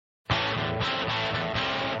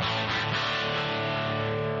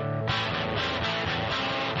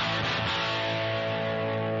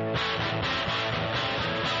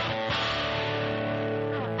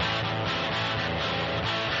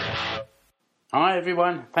Hi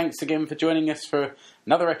everyone, thanks again for joining us for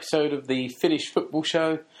another episode of the Finnish Football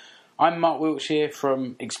Show. I'm Mark Wiltshire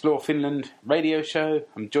from Explore Finland radio show.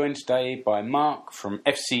 I'm joined today by Mark from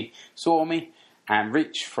FC Suomi and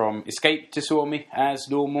Rich from Escape to Suomi as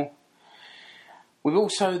normal. We've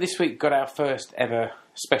also this week got our first ever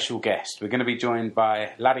special guest. We're going to be joined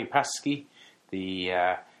by Lari Paski, the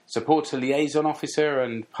supporter liaison officer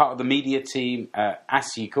and part of the media team at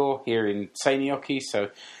ASJK here in Seinäjoki.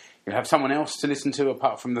 So you'll have someone else to listen to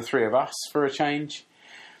apart from the three of us for a change.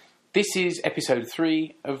 This is episode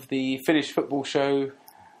 3 of the Finnish Football Show.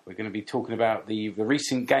 We're going to be talking about the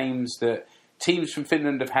recent games that teams from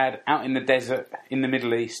Finland have had out in the desert in the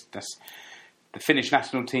Middle East. That's the Finnish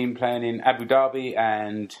national team playing in Abu Dhabi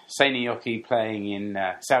and Seinäjoki playing in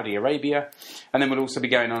Saudi Arabia. And then we'll also be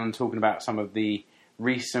going on and talking about some of the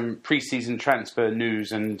recent pre-season transfer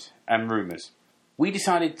news and rumours. We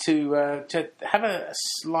decided to have a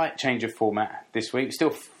slight change of format this week. We're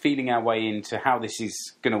still feeling our way into how this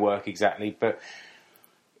is going to work exactly, but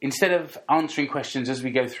instead of answering questions as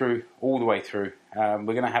we go through, all the way through,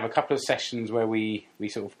 we're going to have a couple of sessions where we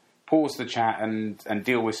sort of pause the chat and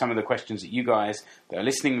deal with some of the questions that you guys that are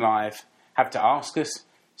listening live have to ask us.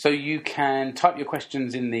 So you can type your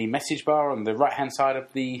questions in the message bar on the right-hand side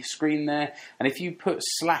of the screen there. And if you put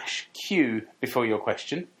 /Q before your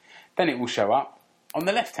question, then it will show up on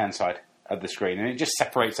the left-hand side of the screen. And it just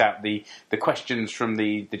separates out the questions from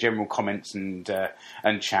the general comments and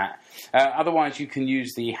chat. Otherwise, you can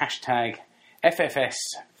use the hashtag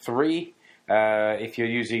FFS3 if you're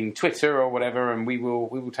using Twitter or whatever, and we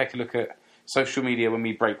will take a look at social media when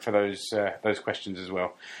we break for those questions as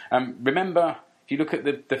well. Remember, if you look at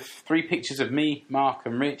the 3 pictures of me, Mark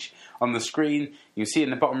and Rich on the screen, you'll see in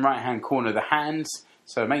the bottom right-hand corner the hands.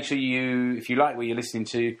 So make sure if you like what you're listening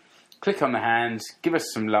to, click on the hands, give us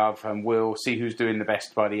some love, and we'll see who's doing the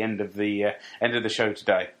best by the end of the show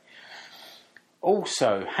today.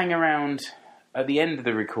 Also, hang around at the end of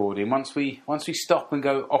the recording. Once we stop and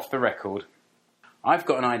go off the record, I've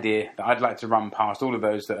got an idea that I'd like to run past all of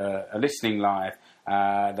those that are listening live,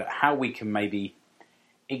 that how we can maybe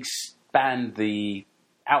expand the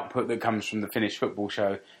output that comes from the Finnish Football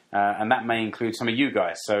Show, and that may include some of you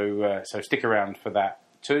guys. So stick around for that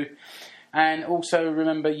too. And also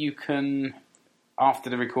remember, you can, after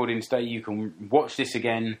the recording today, you can watch this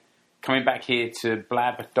again, coming back here to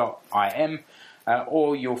blab.im,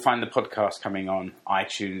 or you'll find the podcast coming on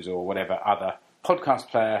iTunes or whatever other podcast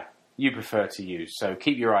player you prefer to use. So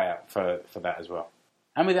keep your eye out for that as well.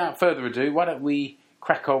 And without further ado, why don't we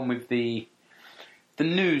crack on with the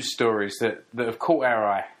news stories that have caught our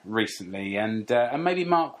eye recently. And maybe,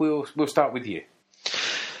 Mark, we'll start with you.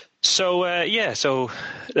 So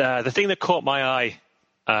the thing that caught my eye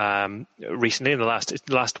recently in the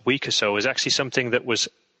last week or so is actually something that was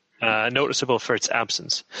noticeable for its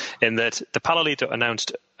absence, in that the Palaliitto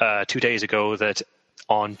announced 2 days ago that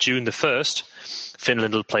on June the 1st,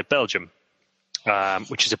 Finland will play Belgium,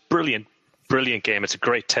 which is a brilliant game. It's a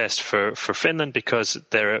great test for Finland because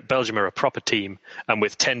Belgium are a proper team, and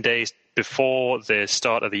with 10 days before the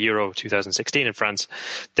start of the Euro 2016 in France,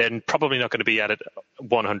 they're probably not going to be at it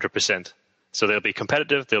 100%. So they'll be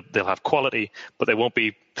competitive, they'll have quality, but they won't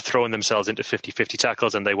be throwing themselves into 50-50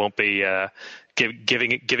 tackles, and they won't be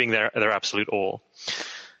giving their absolute all.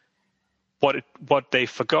 What they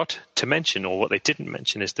forgot to mention, or what they didn't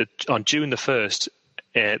mention, is that on June the 1st,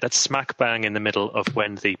 that's smack bang in the middle of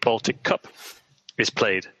when the Baltic Cup is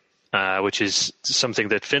played, which is something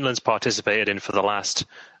that Finland's participated in for the last,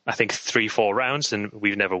 I think, 3-4 rounds, and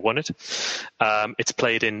we've never won it. It's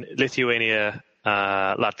played in Lithuania,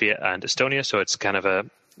 Latvia, and Estonia, so it's kind of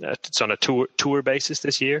it's on a tour basis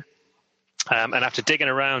this year. And after digging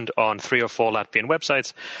around on 3 or 4 Latvian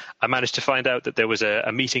websites, I managed to find out that there was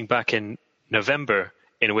a meeting back in November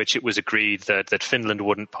in which it was agreed that Finland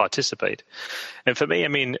wouldn't participate. And for me, I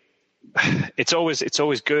mean, it's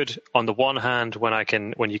always good on the one hand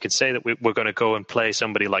when you can say that we're going to go and play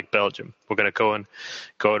somebody like Belgium. We're going to go and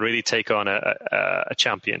really take on a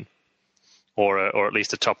champion, or at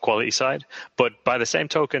least a top quality side. But by the same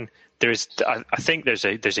token, I think there's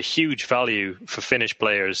a huge value for Finnish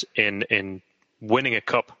players in winning a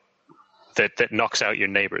cup that knocks out your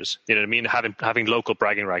neighbours. You know what I mean? Having local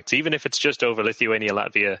bragging rights, even if it's just over Lithuania,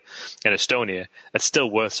 Latvia, and Estonia, that's still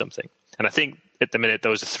worth something. And I think at the minute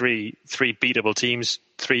those are three beatable teams,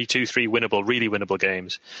 3 really winnable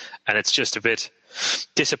games, and it's just a bit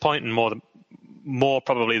disappointing. More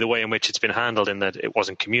probably the way in which it's been handled, in that it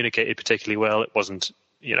wasn't communicated particularly well. It wasn't,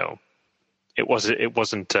 it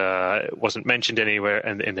wasn't mentioned anywhere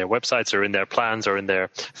in their websites or in their plans or in their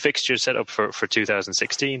fixtures set up for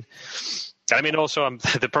 2016. I mean, also,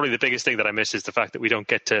 probably the biggest thing that I miss is the fact that we don't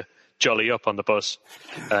get to jolly up on the bus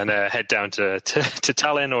and head down to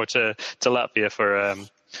Tallinn or to Latvia for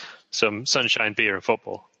some sunshine beer and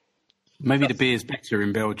football. Maybe the beer's better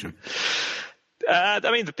in Belgium.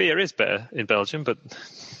 I mean, the beer is better in Belgium, but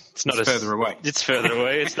it's further away. It's further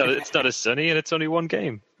away. It's not as sunny, and it's only one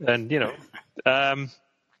game. And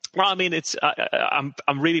well, I mean,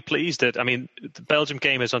 I'm really pleased that, I mean, the Belgium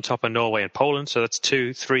game is on top of Norway and Poland, so that's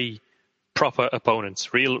 2-3 proper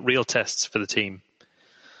opponents, real tests for the team.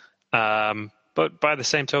 But by the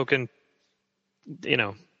same token, it's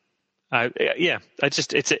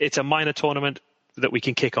a minor tournament that we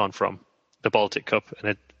can kick on from, the Baltic Cup,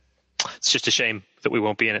 and it's just a shame that we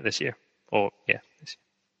won't be in it this year. This year.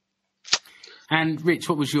 And Rich,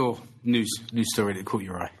 what was your news story that caught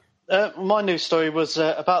your eye? My news story was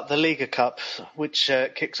about the Liga Cup, which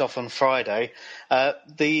kicks off on Friday.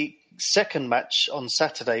 The second match on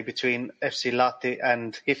Saturday between FC Lahti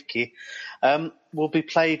and HIFK will be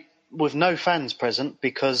played with no fans present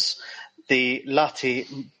because the Lahti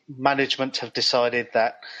management have decided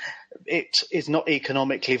that it is not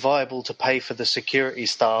economically viable to pay for the security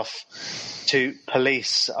staff to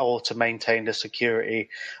police or to maintain the security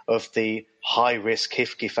of the high-risk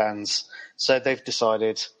HIFK fans. So they've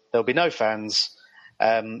decided there'll be no fans.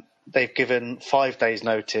 They've given 5 days'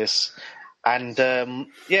 notice. And,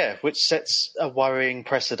 which sets a worrying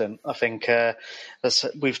precedent, I think. As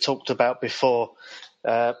we've talked about before,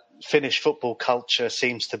 Finnish football culture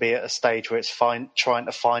seems to be at a stage where it's trying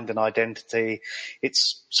to find an identity.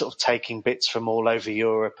 It's sort of taking bits from all over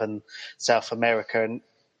Europe and South America. And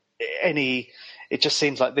it just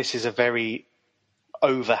seems like this is a very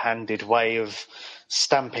overhanded way of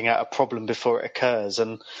stamping out a problem before it occurs.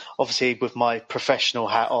 And obviously with my professional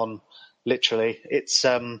hat on, literally, it's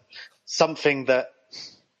something that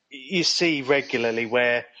you see regularly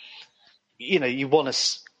where, you want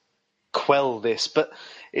to quell this, but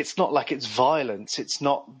it's not like it's violence. It's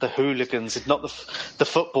not the hooligans. It's not the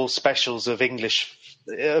football specials of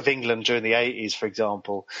England during the 80s, for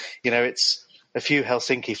example. It's a few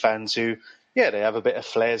Helsinki fans who, they have a bit of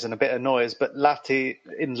flares and a bit of noise, but Lahti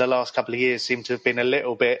in the last couple of years seem to have been a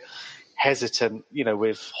little bit hesitant,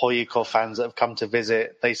 with HJK fans that have come to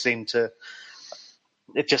visit. It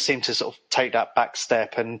just seemed to sort of take that back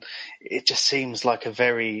step, and it just seems like a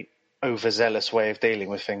very overzealous way of dealing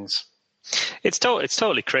with things. It's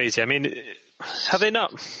totally crazy. I mean, have they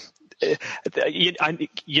not?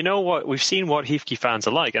 You know what? We've seen what HIFK fans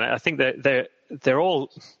are like, and I think that they're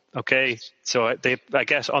all okay. So I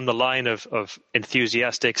guess on the line of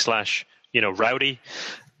enthusiastic / rowdy.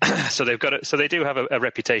 So they do have a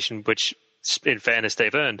reputation which, in fairness,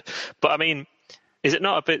 they've earned. But I mean, is it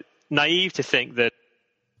not a bit naive to think that?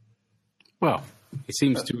 Well, it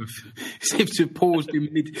seems to have paused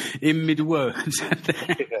in mid words.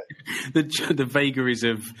 The vagaries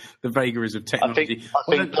of technology. I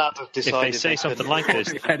think Vlad have decided. If they say something like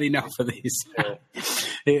this, we've had enough of this. Yeah.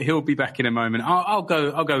 He'll be back in a moment. I'll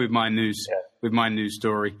go with my news. Yeah. With my news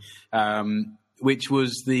story, which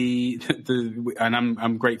was and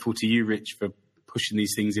I'm grateful to you, Rich, for pushing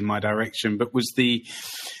these things in my direction. But was the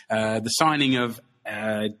signing of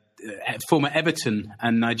former Everton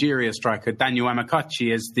and Nigeria striker Daniel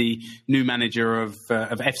Amokachi as the new manager of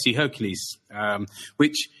FC Hercules,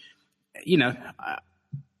 which,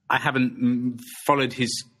 I haven't followed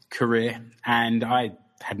his career, and I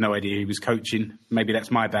had no idea he was coaching. Maybe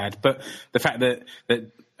that's my bad. But the fact that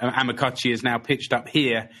Amokachi is now pitched up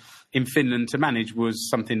here in Finland to manage was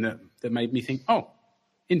something that made me think, oh,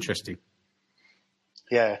 interesting.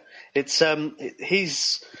 Yeah, it's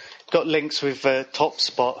he's got links with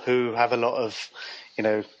TopSpot, who have a lot of,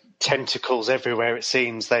 tentacles everywhere. It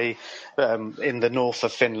seems they in the north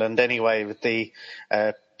of Finland anyway, with the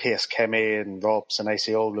PS Kemi and Robs and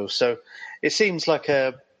AC Oulu. So it seems like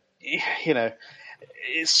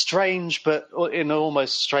it's strange, but in an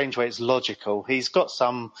almost strange way, it's logical. He's got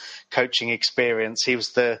some coaching experience. He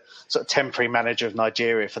was the sort of temporary manager of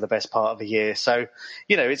Nigeria for the best part of a year. So,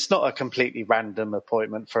 it's not a completely random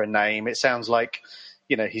appointment for a name. It sounds like,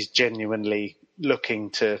 he's genuinely looking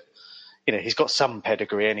to, he's got some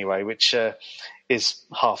pedigree anyway, which is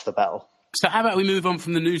half the battle. So how about we move on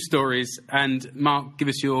from the news stories, and Mark, give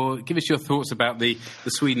us your thoughts about the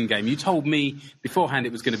Sweden game. You told me beforehand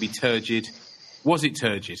it was going to be turgid. Was it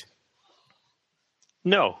turgid?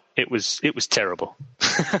 No, it was terrible.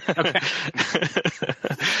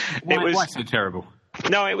 Why so terrible?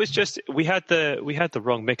 No, it was just we had the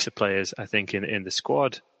wrong mix of players, I think, in the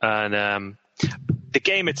squad, and the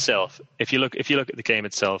game itself. If you look at the game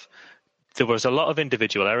itself, there was a lot of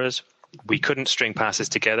individual errors. we couldn't string passes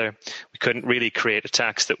together. We couldn't really create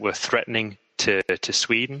attacks that were threatening to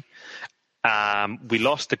Sweden. We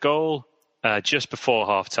lost the goal just before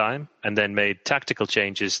half time, and then made tactical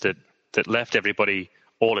changes that left everybody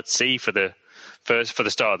all at sea for the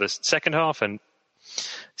start of the second half. And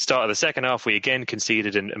start of the second half, we again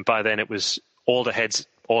conceded, and by then it was all heads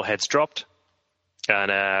dropped,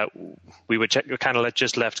 and we were kind of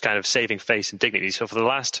just left kind of saving face and dignity. So for the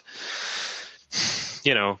last,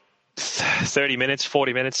 30 minutes,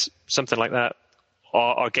 40 minutes, something like that,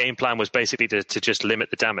 our game plan was basically to just limit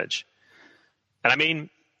the damage. And I mean,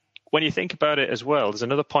 when you think about it as well, there's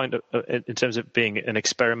another point in terms of being an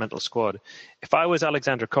experimental squad. If I was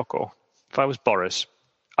Alexander Koko, if I was Boris,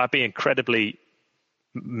 I'd be incredibly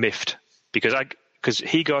miffed because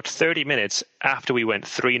he got 30 minutes after we went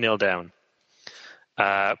 3-0 down,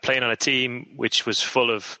 playing on a team which was full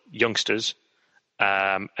of youngsters,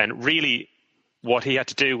 and really what he had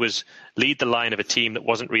to do was lead the line of a team that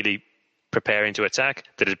wasn't really preparing to attack,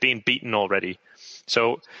 that had been beaten already.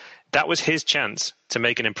 So that was his chance to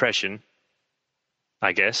make an impression,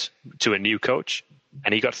 I guess, to a new coach,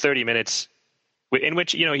 and he got 30 minutes in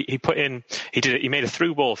which he made a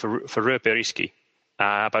through ball for Röperiski,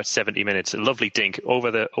 about 70 minutes, a lovely dink over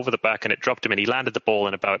the back, and it dropped him, and he landed the ball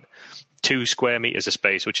in about 2 square meters of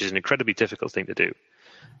space, which is an incredibly difficult thing to do.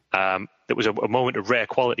 It was a moment of rare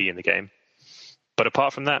quality in the game, but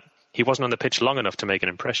apart from that, he wasn't on the pitch long enough to make an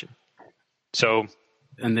impression. So,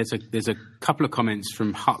 and there's a couple of comments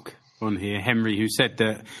from Huck on here, Henry, who said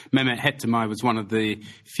that Mehmet Heptemay was one of the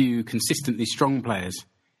few consistently strong players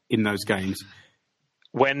in those games.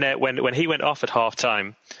 When he went off at half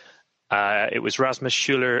time, it was Rasmus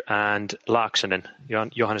Schüller and Laaksonen,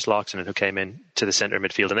 Johannes Laaksonen, who came in to the centre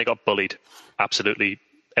midfield, and they got bullied. Absolutely,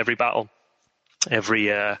 every battle, every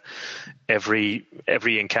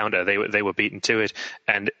encounter, they were beaten to it,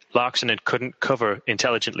 and Laaksonen couldn't cover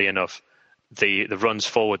intelligently enough the runs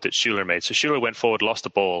forward that Schüller made. So Schüller went forward, lost the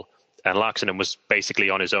ball, and Laaksonen was basically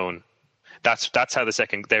on his own. That's how their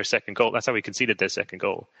second goal. That's how we conceded their second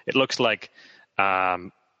goal. It looks like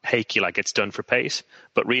Heikkilä gets done for pace,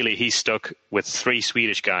 but really he's stuck with 3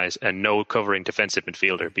 Swedish guys and no covering defensive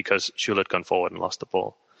midfielder because Schüller had gone forward and lost the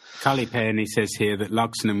ball. Kaliperni says here that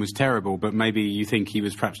Laaksonen was terrible, but maybe you think he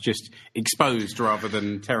was perhaps just exposed rather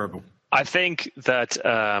than terrible. I think that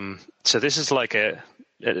so this is like a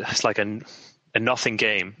nothing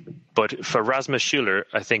game, but for Rasmus Schüller,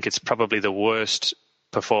 I think it's probably the worst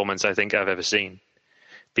performance I think I've ever seen.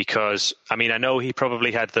 Because, I mean, I know he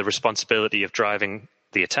probably had the responsibility of driving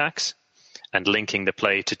the attacks and linking the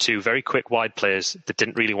play to 2 very quick wide players that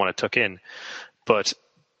didn't really want to tuck in. But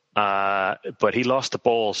he lost the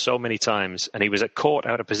ball so many times, and he was caught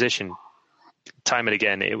out of position time and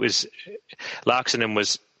again.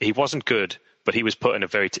 Laaksonen he wasn't good, but he was put in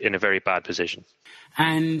a very bad position.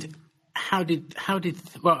 And how did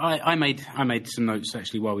well, I made some notes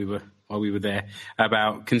actually while we were there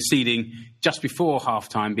about conceding just before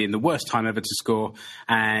half-time being the worst time ever to score,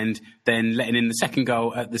 and then letting in the second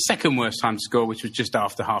goal at the second worst time to score, which was just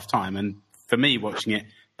after half-time. And for me, watching it,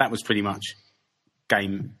 that was pretty much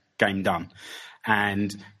game done.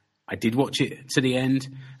 And I did watch it to the end.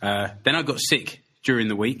 Then I got sick during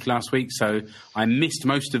the week last week, so I missed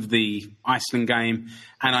most of the Iceland game,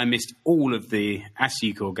 and I missed all of the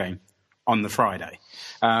Asíkor game on the Friday.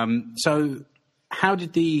 So how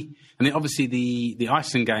did obviously the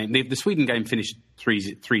Iceland game, the Sweden game finished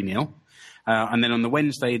 3-0, and then on the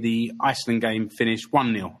Wednesday the Iceland game finished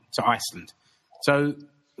 1-0 to Iceland. So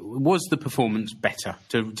was the performance better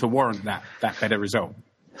to warrant that better result?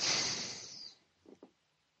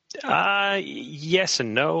 Yes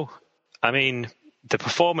and no. I mean, the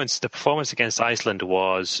performance against Iceland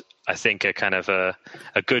was, I think, a kind of a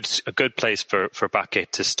good place for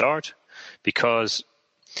Bakke to start, because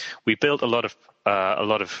we built a lot of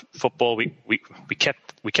football. We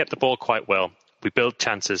kept the ball quite well. We built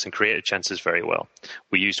chances and created chances very well.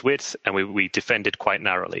 We used width and we defended quite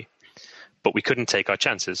narrowly, but we couldn't take our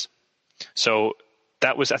chances. So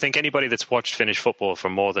that was, I think, anybody that's watched Finnish football for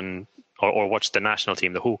more than, or watched the national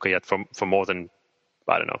team, the Huuhkajat, for more than,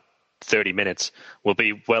 I don't know, 30 minutes, will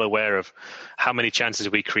be well aware of how many chances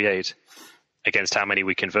we create against how many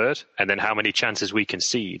we convert, and then how many chances we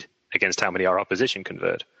concede against how many our opposition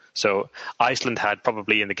convert. So Iceland had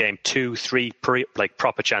probably in the game 2-3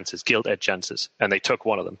 proper chances, gilt-edged chances, and they took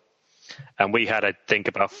one of them. And we had, I think,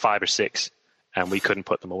 about 5 or 6, and we couldn't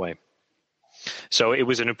put them away. So it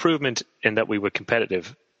was an improvement in that we were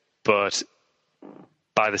competitive, but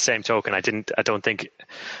by the same token, I don't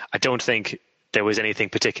think there was anything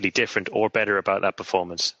particularly different or better about that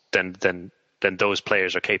performance than those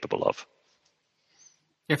players are capable of.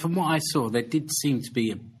 Yeah, from what I saw, there did seem to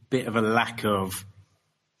be a bit of a lack of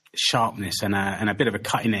sharpness and a bit of a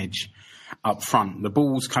cutting edge up front. The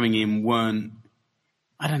balls coming in weren't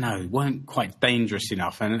quite dangerous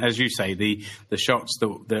enough. And as you say, the shots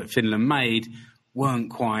that Finland made weren't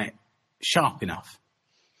quite sharp enough.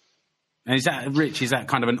 And is that, Rich, is that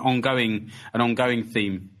kind of an ongoing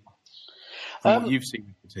theme from what you've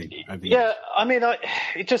seen with the team over the years? I mean,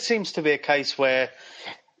 it just seems to be a case where,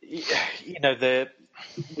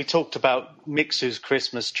 we talked about Mixu's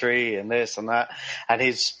Christmas tree and this and that, and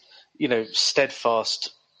his,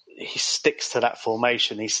 steadfast. He sticks to that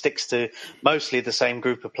formation. He sticks to mostly the same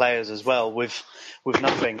group of players as well, with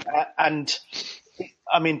nothing. And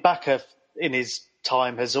I mean, Bakker in his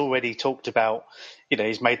time has already talked about,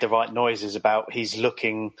 he's made the right noises about he's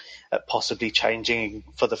looking at possibly changing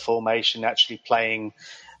for the formation, actually playing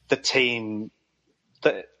the team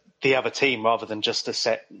the other team rather than just a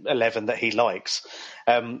set 11 that he likes,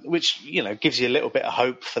 which, gives you a little bit of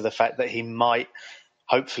hope for the fact that he might,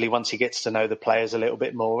 hopefully, once he gets to know the players a little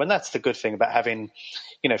bit more. And that's the good thing about having,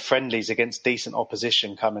 friendlies against decent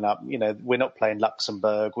opposition coming up. We're not playing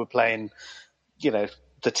Luxembourg. We're playing, the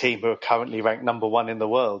team who are currently ranked number 1 in the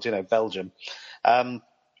world, Belgium. And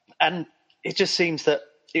it just seems that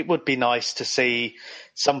it would be nice to see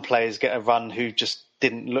some players get a run who just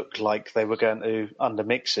didn't look like they were going to under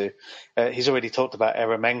Mixu. He's already talked about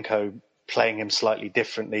Eremenko playing him slightly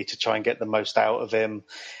differently to try and get the most out of him.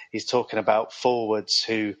 He's talking about forwards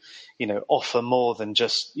who, offer more than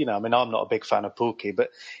just, I'm not a big fan of Pukki, but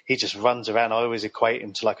he just runs around. I always equate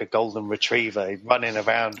him to like a golden retriever, running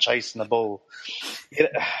around, chasing the ball.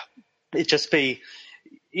 It'd just be,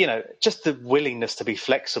 just the willingness to be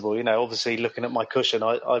flexible. Obviously looking at my cushion,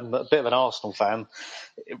 I'm a bit of an Arsenal fan.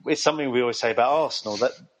 It's something we always say about Arsenal,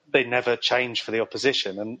 that they never change for the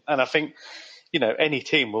opposition. And I think, any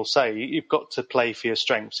team will say you've got to play for your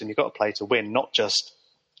strengths and you've got to play to win, not just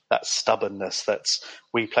that stubbornness that's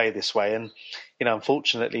we play this way. And,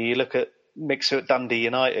 unfortunately, you look at Mixu at Dundee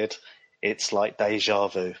United, it's like deja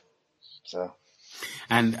vu. So.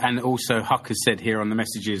 And also Huck has said here on the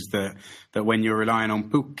messages that when you're relying on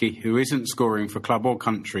Pukki, who isn't scoring for club or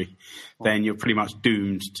country, then you're pretty much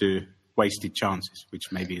doomed to wasted chances,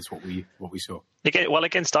 which maybe is what we saw. Well,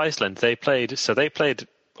 against Iceland, they played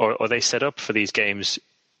or they set up for these games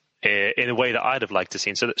in a way that I'd have liked to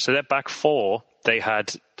see. So their back four, they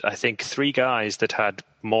had, I think, 3 guys that had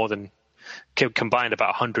more than combined about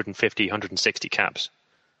 150, 160 caps.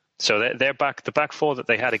 So the back four that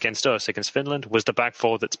they had against Finland, was the back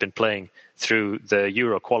four that's been playing through the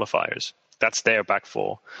Euro qualifiers. That's their back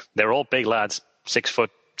four. They're all big lads,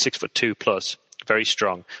 6'2" plus, very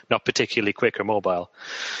strong, not particularly quick or mobile.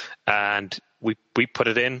 And we put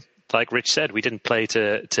it in, like Rich said, we didn't play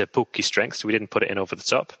to Pukki's strengths. We didn't put it in over the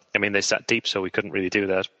top. I mean, they sat deep, so we couldn't really do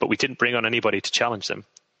that. But we didn't bring on anybody to challenge them.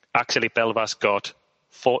 Akseli Pelvas got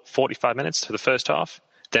 45 minutes for the first half.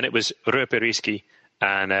 Then it was Roope Riski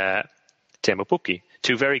and Teemu Pukki.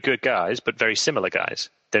 2 very good guys, but very similar guys.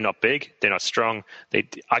 They're not big. They're not strong.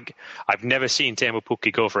 I've never seen Teemu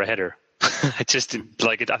Pukki go for a header. I just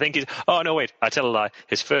like it. I think oh no, wait! I tell a lie.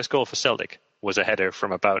 His first goal for Celtic was a header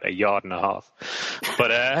from about 1.5 yards.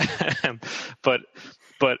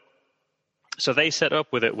 But so they set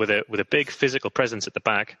up with a big physical presence at the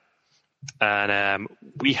back, and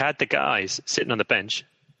we had the guys sitting on the bench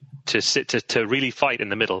to really fight in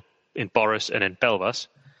the middle in Boris and in Pelvas,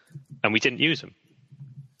 and we didn't use them.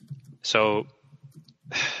 So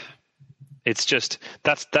it's just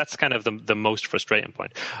that's kind of the most frustrating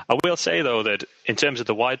point. I will say though that in terms of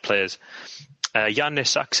the wide players,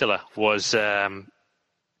 Jannis Saksila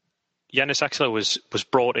was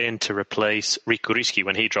brought in to replace Riku Riski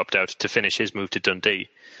when he dropped out to finish his move to Dundee,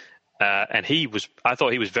 and I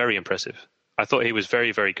thought he was very impressive. I thought he was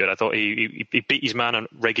very, very good. I thought he beat his man on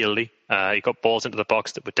regularly. He got balls into the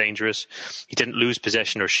box that were dangerous. He didn't lose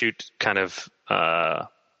possession or shoot kind of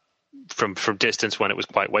from distance when it was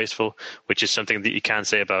quite wasteful, which is something that you can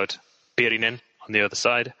say about Pirinen on the other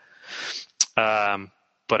side.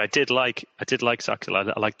 But I did like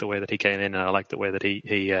Saksila. I liked the way that he came in, and I liked the way that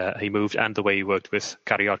he moved, and the way he worked with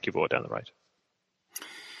Kari Jarkkivuori down the right.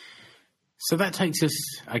 So that takes us,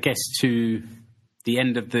 I guess, to the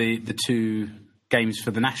end of the 2 games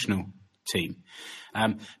for the national team.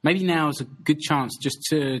 Maybe now is a good chance just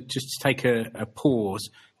to take a pause,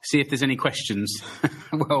 see if there's any questions.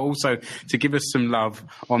 Well, also to give us some love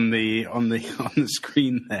on the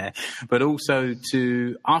screen there, but also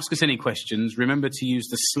to ask us any questions. Remember to use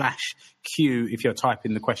the /Q if you're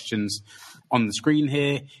typing the questions on the screen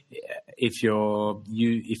here. If you're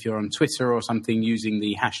on Twitter or something, using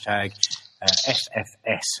the hashtag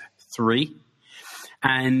FFS3.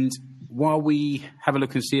 And while we have a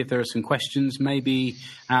look and see if there are some questions, maybe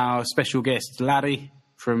our special guest, Larry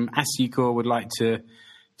from Asiko, would like to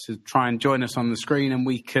try and join us on the screen, and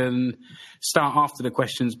we can start after the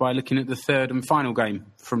questions by looking at the third and final game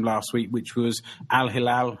from last week, which was Al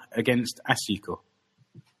Hilal against Asiko.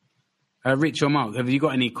 Rich or Mark, have you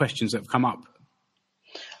got any questions that have come up?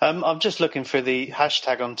 I'm just looking for the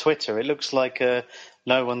hashtag on Twitter. It looks like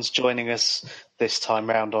no one's joining us this time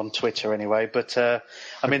round on Twitter anyway. But, I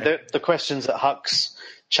mean, the questions that Huck's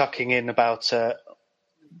chucking in about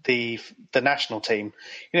the national team,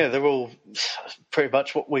 they're all pretty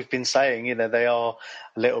much what we've been saying. They are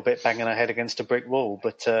a little bit banging our head against a brick wall.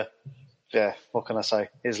 But, yeah, what can I say?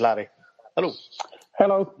 Here's Larry. Hello.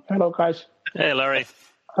 Hello, guys. Hey, Larry.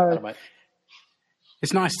 Hello, mate.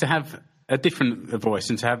 It's nice to have a different voice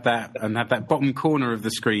and to have that bottom corner of the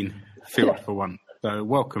screen filled for one. So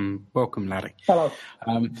welcome, Larry. Hello.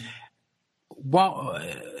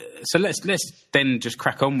 So let's then just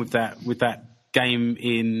crack on with that game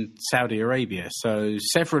in Saudi Arabia. So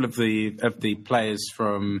several of the players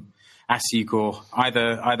from Asiko,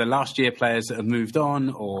 either last year players that have moved on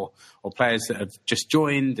or players that have just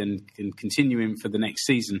joined and can continue in for the next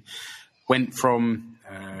season, went from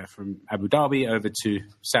Abu Dhabi over to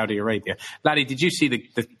Saudi Arabia. Laddie, did you see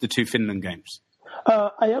the two Finland games?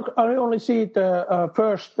 I only see the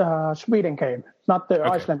first Sweden game, not the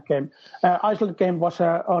Iceland game. Iceland game was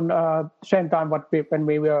on the same time when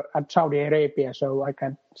we were at Saudi Arabia, so I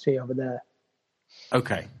can see over there.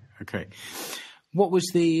 Okay. What was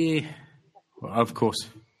of course,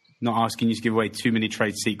 not asking you to give away too many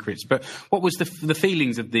trade secrets, but what was the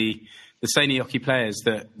feelings of the Seinäjoki players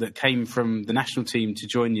that came from the national team to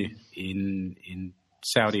join you in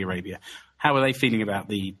Saudi Arabia? How were they feeling about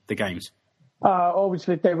the games?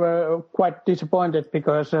 Obviously, they were quite disappointed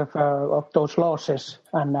because of those losses,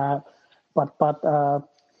 and a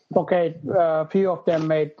few of them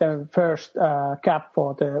made the first cap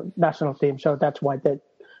for the national team, so that's why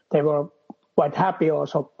they were quite happy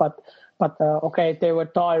also. But they were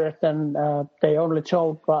tired, and they only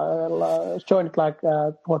joined for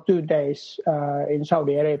 2 days in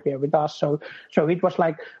Saudi Arabia with us. So it was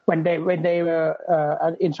like when they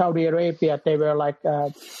were in Saudi Arabia, they were like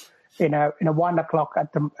in a 1 o'clock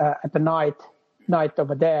at the night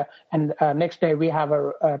over there, and next day we have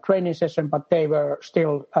a training session, but they were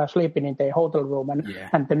still sleeping in their hotel room,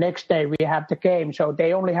 and the next day we have the game. So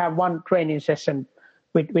they only have one training session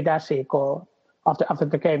with Asiko after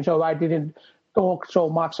the game, so I didn't talk so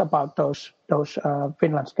much about those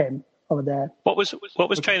Finland's game over there. What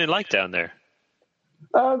was training like down there?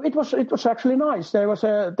 It was actually nice. There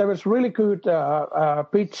was really good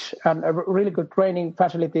pitch and really good training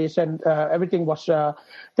facilities, and everything was.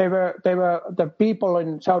 The people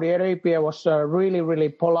in Saudi Arabia was really, really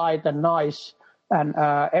polite and nice, and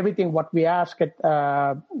everything what we asked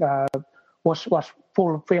was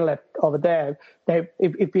fulfilled over there.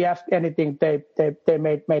 If we asked anything, they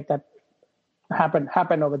made that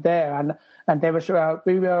happen over there, and there was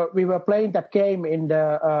we were playing that game in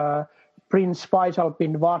the Prince Faisal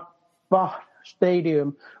bin Fahd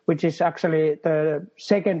Stadium, which is actually the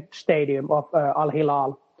second stadium of Al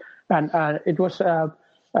Hilal, and it was the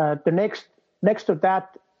next to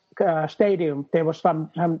that stadium there was some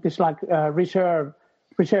this like reserve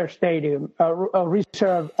stadium, a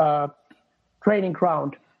reserve training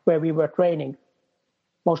ground where we were training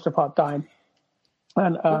most of our time.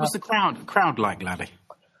 And what was the crowd like, Laddie?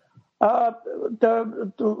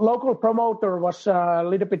 The local promoter was a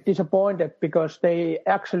little bit disappointed because they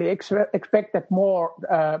actually expected more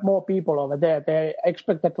people over there. They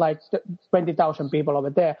expected like 20,000 people over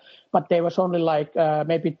there, but there was only like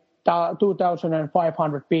maybe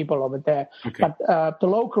 2,500 people over there. Okay. But the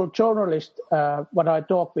local journalist, what I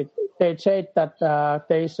talked with, they said that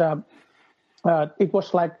it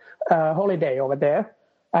was like a holiday over there.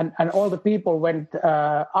 And all the people went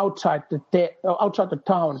outside the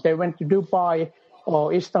town. They went to Dubai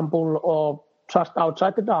or Istanbul or just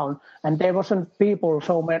outside the town, and there wasn't people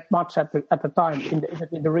so much at the time in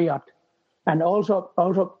the Riyadh. And also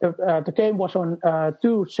the game was on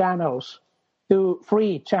two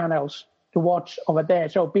free channels to watch over there.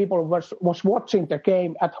 So people was watching the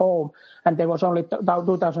game at home, and there was only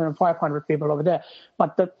 2,500 people over there.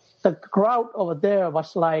 But the crowd over there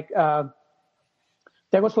was like.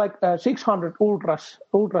 There was like 600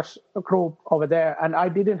 ultras group over there, and I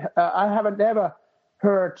haven't ever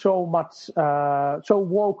heard so much, so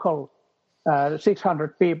vocal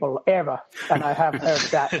 600 people ever, and I have heard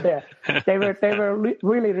that there. They were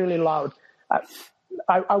really, really loud.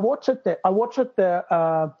 I watched the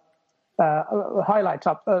highlights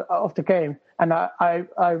of the game, and I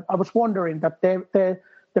was wondering that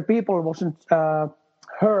the people wasn't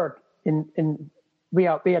heard in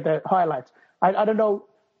via the highlights. I don't know.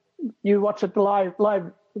 You watched the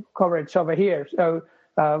live coverage over here, so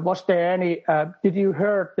was there any? Did you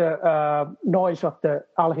hear the noise of the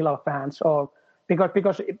Al Hilal fans, or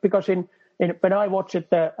because in when I watched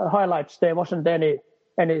the highlights, there wasn't any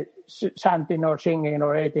chanting or singing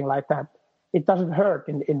or anything like that. It doesn't hurt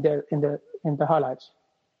in the highlights.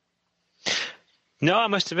 No, I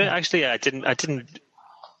must admit, actually, I didn't.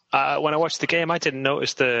 When I watched the game, I didn't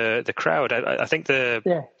notice the crowd. I think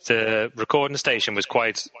the recording station was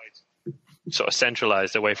quite sort of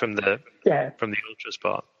centralized away from the ultra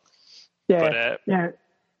spot. Yeah, but,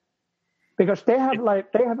 because they have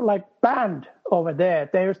like band over there.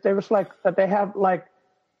 There was like they have like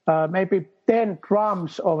maybe 10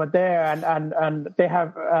 drums over there, and they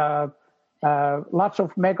have lots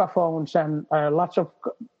of megaphones and lots of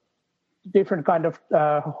different kind of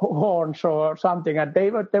horns or something, and they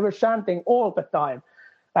were chanting all the time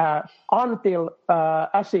until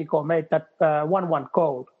Asiko made that 1-1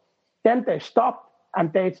 goal. Then they stopped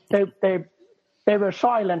and they were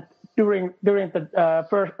silent during the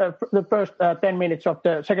first 10 minutes of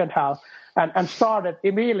the second half, and started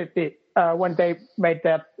immediately when they made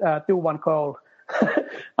that 2-1 goal.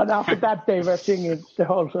 And after that, they were singing the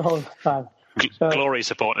whole time. Glory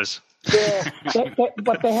supporters. Yeah,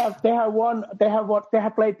 but they have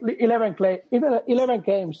played 11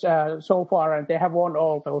 games so far, and they have won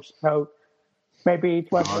all those. So maybe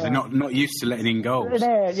it was. They're not used to letting in goals.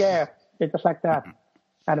 Yeah, it was like that.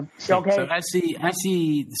 And okay. So as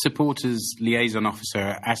the supporters liaison officer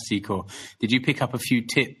at Astikor, did you pick up a few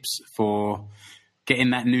tips for getting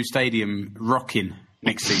that new stadium rocking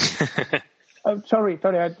next season? Sorry,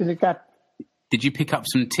 I didn't get. Did you pick up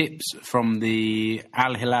some tips from the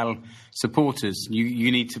Al Hilal supporters?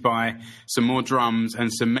 You need to buy some more drums and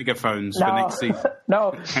some megaphones for next season.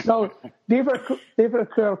 No,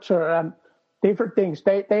 different culture and different things.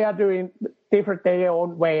 They are doing different their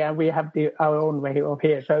own way, and we have our own way over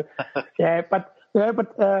here. So yeah, but there was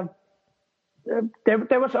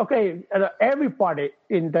everybody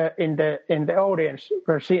in the audience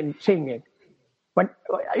were singing. When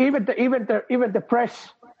even the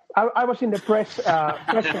press. I was in the press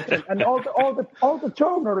section, and all the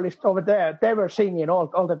journalists over there, they were singing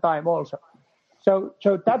all the time also. So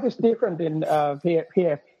that is different in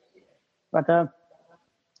here. But the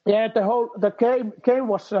game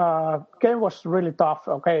was really tough.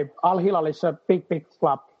 Okay, Al Hilal is a big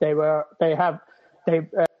club. They have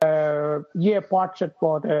year budget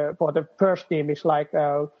for the first team is like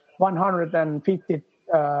 $150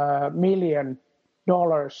 million,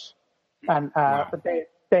 and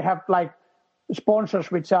they have like sponsors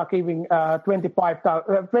which are giving 25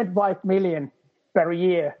 million per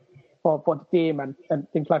year for the team and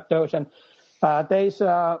things like those. And there's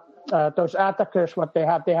those attackers. What they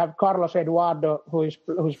have Carlos Eduardo who's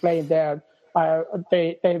playing there.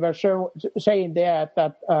 They were saying there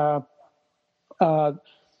that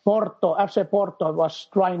FC Porto was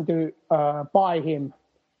trying to buy him,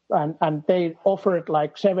 and they offered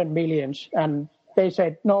like 7 million, and they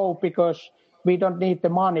said no because we don't need the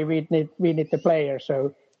money. We need the players.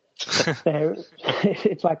 So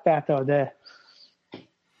it's like that over there.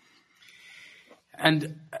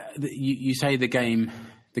 And you say the game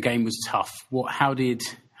was tough.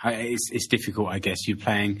 It's difficult, I guess. You're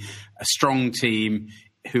playing a strong team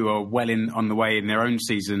who are on the way in their own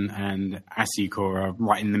season, and Astikor are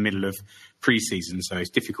right in the middle of pre-season. So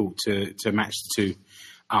it's difficult to match the two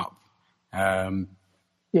up.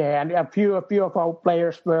 Yeah, and a few of our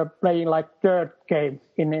players were playing like third game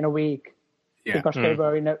in a week because they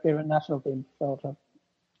were in a national team. Also.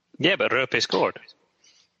 Yeah, but Roope scored.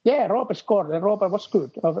 Yeah, Roope scored, and Roope was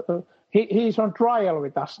good. He's on trial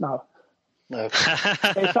with us now. No.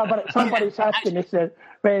 Somebody's asking if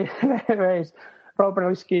where is Roope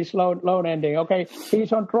Risky's loan ending. Okay,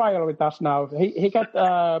 he's on trial with us now. He got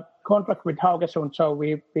a contract with Haugesund, so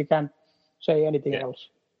we can't say anything else.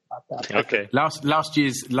 Okay. Last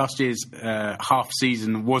year's half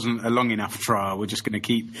season wasn't a long enough trial. We're just going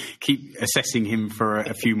to keep assessing him for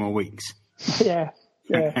a few more weeks. Yeah.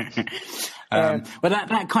 Well,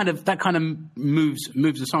 that kind of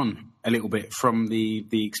moves us on a little bit from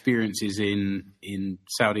the experiences in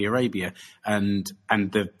Saudi Arabia and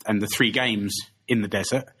the 3 games in the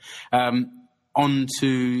desert. On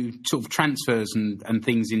to sort of transfers and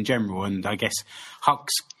things in general. And I guess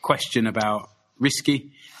Huck's question about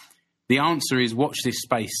Risky. The answer is watch this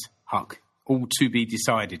space, Huck. All to be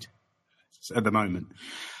decided at the moment.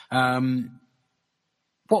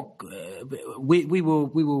 we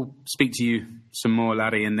will speak to you some more,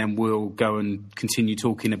 Larry, and then we'll go and continue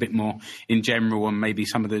talking a bit more in general on maybe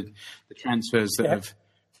some of the transfers that have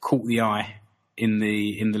caught the eye in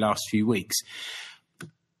the last few weeks.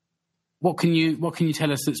 What can you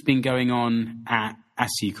tell us that's been going on at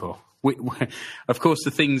Asseco? Of course,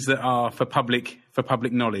 the things that are for public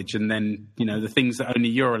knowledge, and then the things that only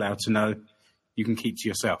you're allowed to know, you can keep to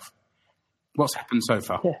yourself. What's happened so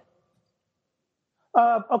far? Yeah.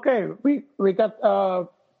 Okay, we got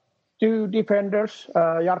two defenders,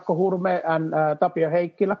 Jarkko Hurme and Tapio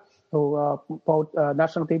Heikkilä, who are both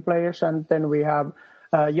national team players, and then we have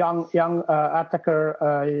young attacker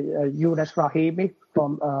Younes Rahimi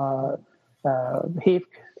from HIFK,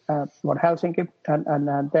 from Helsinki,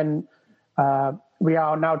 and then we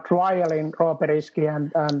are now trialing Roope Riski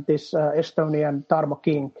and this Estonian Tarmo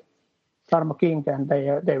King, and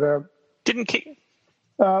they were didn't King.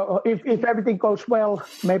 If everything goes well,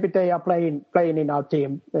 maybe they are playing in our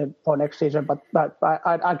team for next season. But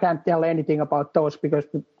I can't tell anything about those because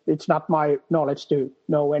it's not my knowledge to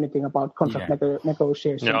know anything about contract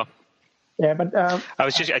negotiation. No. Yeah, but I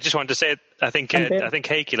just wanted to say I think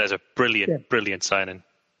Heikkilä is a brilliant signing.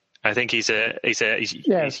 I think he's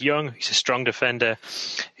young. He's a strong defender.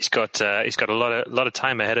 He's got a lot of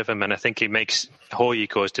time ahead of him, and I think he makes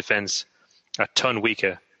HJK's defense a ton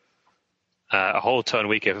weaker. A whole ton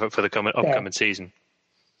weaker for the upcoming season.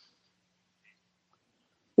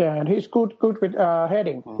 Yeah, and he's good with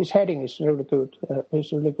heading. His heading is really good.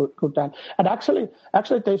 He's really good. And actually,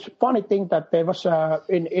 there's a funny thing that there was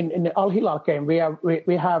in the Al Hilal game.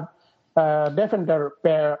 We have defender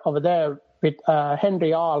pair over there with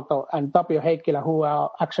Henry Aalto and Tapio Heikkilä, who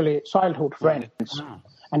are actually childhood friends,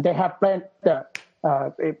 and they have played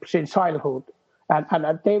since childhood.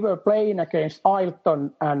 And they were playing against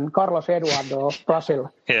Ailton and Carlos Eduardo of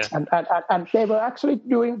Brazil. Yeah. And they were actually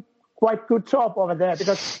doing quite good job over there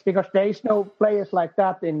because there is no players like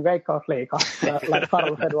that in Veikkausliiga, like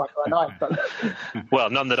Carlos Eduardo and Ailton. Well,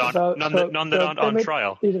 none that aren't on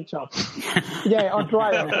trial. Job. Yeah, on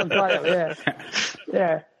trial,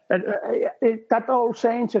 yeah. And, that all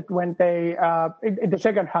changed when they in the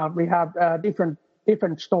second half we have different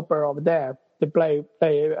stopper over there to play.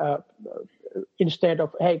 Instead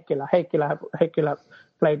of Heikkilä. Heikkilä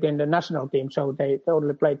played in the national team, so they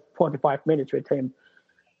only played 45 minutes with him.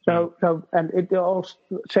 So and it all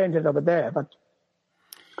changed over there. But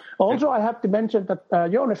also I have to mention that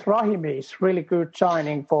Younes Rahimi is really good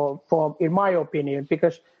signing for in my opinion,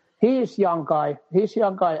 because he is young guy,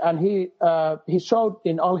 and he showed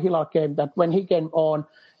in Al Hilal game that when he came on,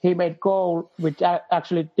 he made goal, which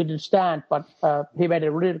actually didn't stand, but he made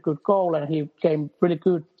a really good goal, and he came really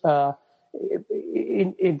good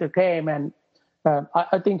in the game, and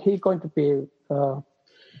I think he's going to be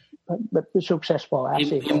successful.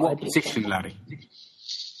 In what position, Larry?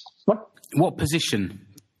 What position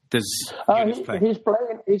does he play?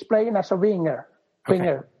 He's playing as a winger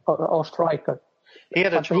or striker. He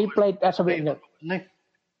played as a winger. Didn't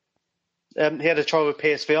he? He had a trial with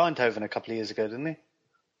PSV Eindhoven a couple of years ago, didn't he?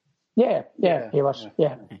 Yeah, he was.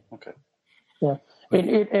 Yeah. Okay. Yeah.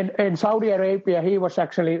 In Saudi Arabia, he was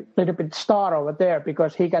actually a little bit star over there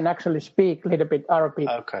because he can actually speak a little bit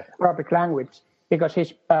Arabic language because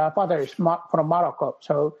his father is from Morocco.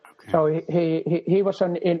 So he was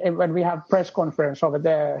when we have press conference over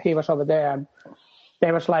there, he was over there, and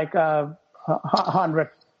there was like 100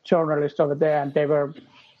 journalists over there, and they were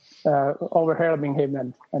overwhelming him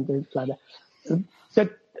and things like that.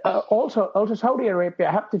 Also Saudi Arabia,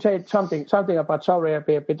 I have to say something about Saudi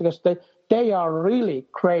Arabia because they are really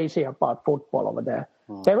crazy about football over there.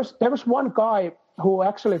 There was one guy who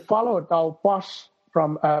actually followed our bus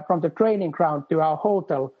from the training ground to our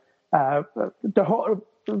hotel,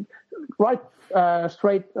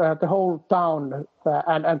 straight the whole town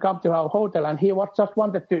and come to our hotel, and he just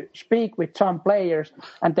wanted to speak with some players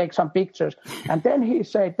and take some pictures. And then he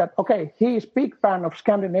said that he is big fan of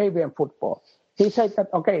Scandinavian football. He said that,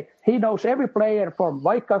 he knows every player from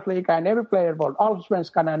Veikkausliiga and every player from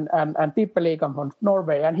Allsvenskan and Tippeliiga from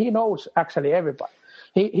Norway, and he knows actually everybody.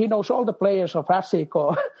 He knows all the players of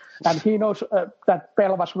Asseco, and he knows that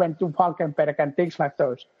Pelvas went to Falkenberg and things like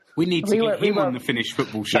those. We need to get him on the Finnish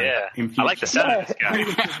football show. Yeah, in future. I like the sound of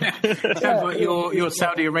this guy. Sounds like your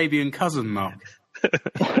Saudi Arabian cousin, Mark.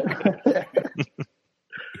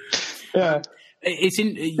 Yeah.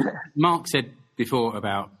 Mark said before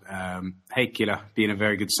about Heikkilä being a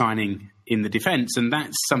very good signing in the defence, and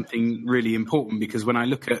that's something really important because when I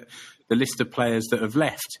look at the list of players that have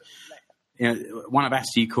left, one of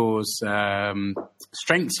Asseco's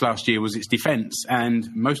strengths last year was its defence, and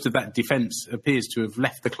most of that defence appears to have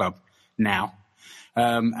left the club now.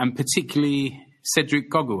 and particularly Cedric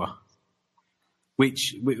Gogua,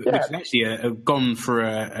 which is actually gone for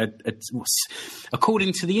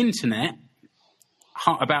according to the internet,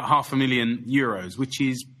 about €500,000, which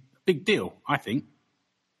is a big deal, I think.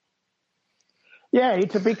 Yeah,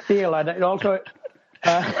 it's a big deal, and it also.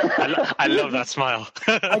 I love that smile.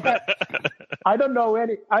 I don't know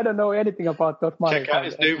anything about those money. Check out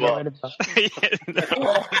his new one.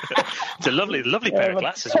 It's a lovely pair of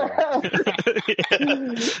glasses.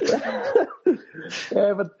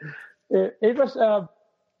 But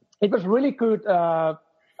it was really good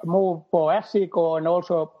move for Asiko and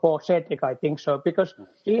also for Cedric, I think so, because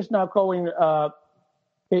he's now going to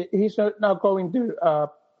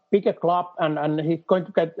bigger club and he's going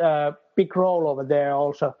to get a big role over there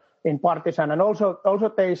also in Partizan. And also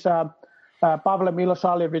there's Pavle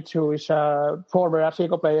Milosavljevic, who is a former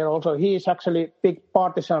Asiko player also. He is actually a big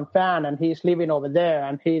Partizan fan and he's living over there,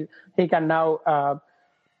 and he can now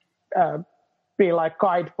be like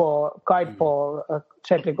guide for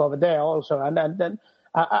Cedric over there also. And then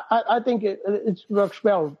I think it works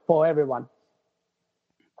well for everyone.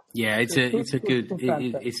 Yeah, it's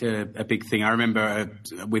a big thing. I remember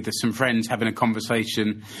with some friends having a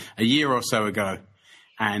conversation a year or so ago,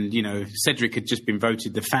 and Cedric had just been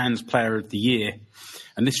voted the Fans Player of the Year,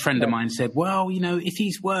 and this friend of mine said, "Well, if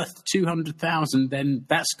he's worth 200,000, then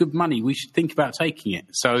that's good money. We should think about taking it."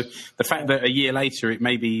 So the fact that a year later it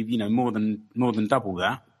may be more than double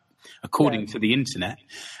that, according to the internet,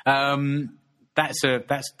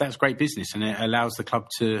 that's great business, and it allows the club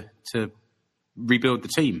to rebuild the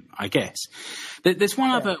team, I guess. There's one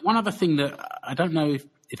other thing that I don't know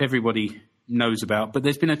if everybody knows about, but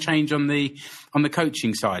there's been a change on the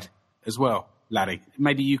coaching side as well, Larry.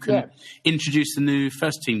 Maybe you can introduce the new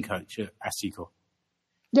first team coach at Asiko.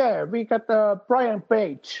 Yeah, we got Brian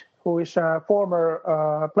Page, who is a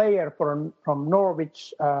former player from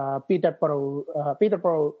Norwich,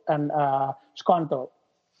 Peterborough and Skanto,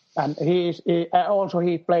 and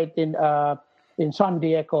he played in San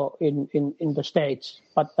Diego in the States.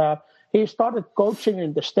 But he started coaching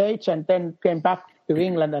in the States and then came back to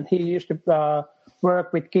England, and he used to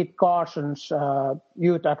work with Kit Carson's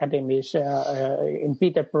youth academies in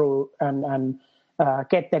Peterborough and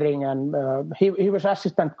Kettering, and he was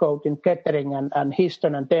assistant coach in Kettering and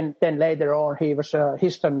Histon, and then later on he was a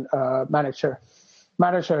Histon manager,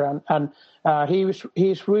 and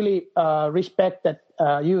he's really respected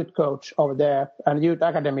youth coach over there and youth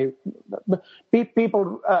academy.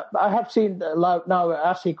 People, I have seen now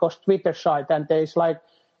Asiko's Twitter site, and there's like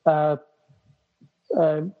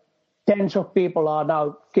tens of people are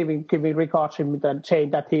now giving regards to him and saying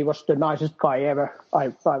that he was the nicest guy ever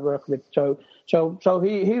I worked with. So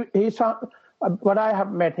he's what I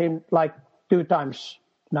have met him like 2 times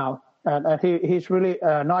now, and he's really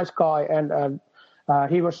a nice guy, and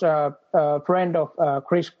he was a friend of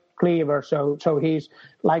Chris Cleaver, so he's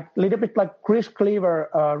like a little bit like Chris Cleaver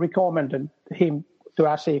recommended him to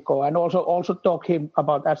Asiko, and also talk him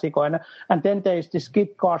about Asiko, and then there's this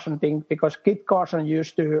Kit Carson thing, because Kit Carson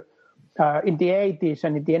used to in the 80s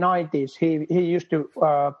and in the 90s he used to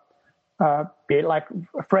be like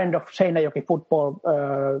a friend of Seinäjoki football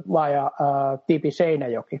via TP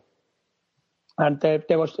Seinäjoki. And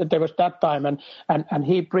there was that time, and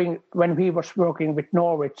when he was working with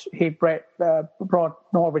Norwich, he brought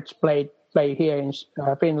Norwich play here in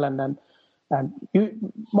Finland, and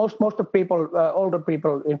most of people, older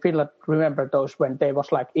people in Finland, remember those when there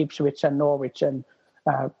was like Ipswich and Norwich and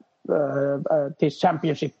these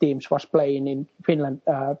championship teams was playing in Finland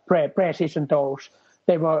pre-season tours.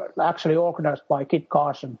 They were actually organized by Kit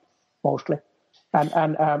Carson mostly,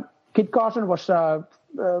 and Kit Carson was.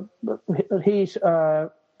 He's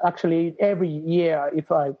actually every year,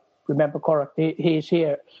 if I remember correctly, he's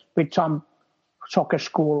here with some soccer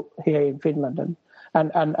school here in Finland,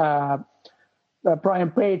 and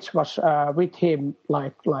Brian Page was with him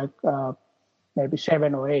like maybe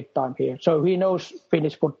 7 or 8 times here. So he knows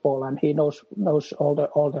Finnish football, and he knows all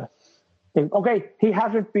the things. Okay, he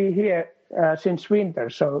hasn't been here since winter,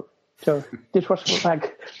 so this was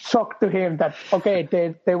like shock to him that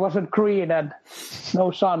there wasn't green and no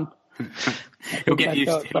sun. He'll get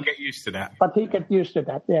used to that. But he get used to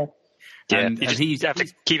that, yeah. Yeah, and you have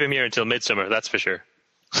to keep him here until midsummer, that's for sure.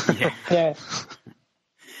 Yeah.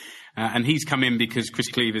 And he's come in because Chris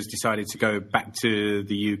Cleaver's decided to go back to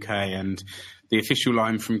the UK, and the official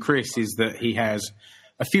line from Chris is that he has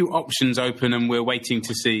a few options open, and we're waiting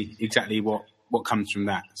to see exactly what comes from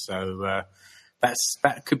that. So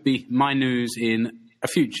that could be my news in a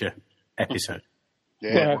future episode.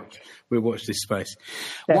 Yeah. We'll watch this space.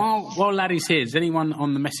 Yeah. While Laddie's here, does anyone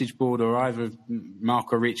on the message board or either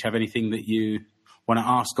Mark or Rich have anything that you want to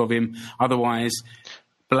ask of him. Otherwise,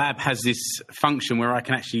 Blab has this function where I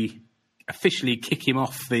can actually officially kick him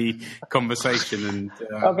off the conversation. And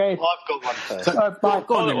okay, well, I've got one first.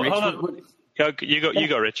 go on then, Rich. You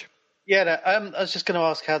go, Rich. Yeah, no, I was just going to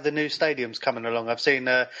ask how the new stadium's coming along. I've seen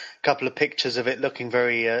a couple of pictures of it looking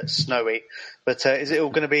very snowy, but is it all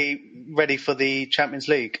going to be ready for the Champions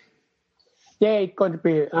League? Yeah, it's going to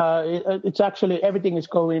be. It's actually everything is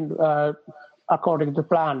going according to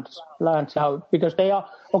plans now, because they are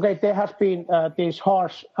okay. There has been these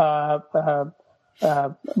harsh more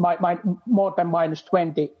than minus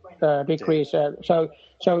 20 degrees. So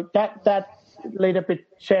that little bit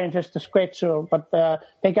changes the schedule, but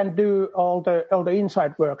they can do all the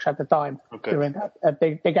inside works at the time during that.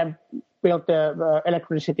 They can build the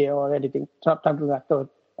electricity or anything, something like that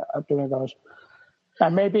during those.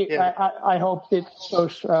 And maybe I hope that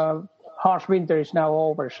those harsh winter is now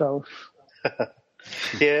over. So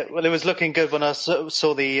yeah, well, it was looking good when I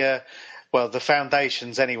saw the the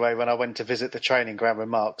foundations anyway when I went to visit the training ground with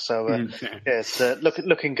Mark. So it's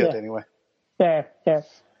looking good anyway. Yeah,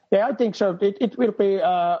 I think so. It will be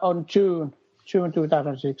on June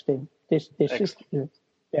 2016. This is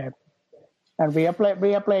and we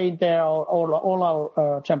are playing there all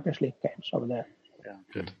our Champions League games over there. Yeah,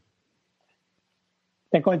 good.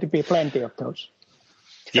 There are going to be plenty of those.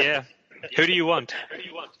 Yeah. Who do you want?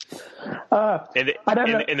 In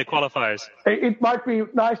the qualifiers? It might be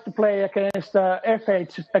nice to play against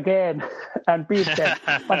FH again and beat them.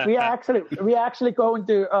 But we are actually going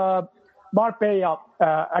to Marbella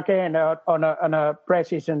again on a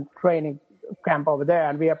pre-season training camp over there,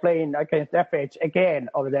 and we are playing against FH again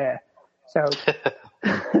over there. So,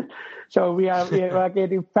 so we are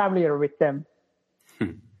getting familiar with them.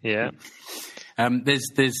 Yeah.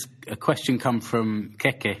 There's a question come from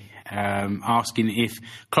Keke asking if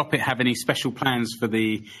Kloppet have any special plans for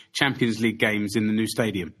the Champions League games in the new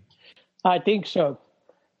stadium. I think so.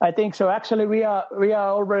 Actually, we are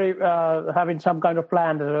already having some kind of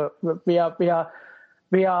plan. We are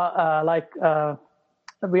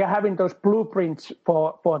having those blueprints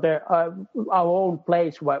for our own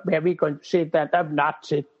place where we're going to sit. That I'm not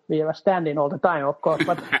sit. We are standing all the time, of course,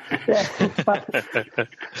 but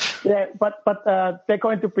but they're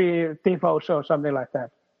going to be tifos or something like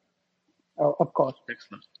that. Of course.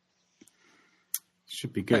 Excellent.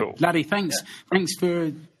 Should be good. Cool. Laddie, thanks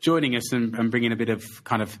for joining us and bringing a bit of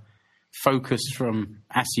kind of focus from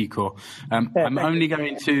Asukor. I'm only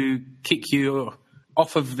going to kick you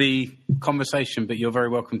off of the conversation, but you're very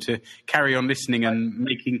welcome to carry on listening and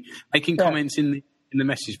making comments in the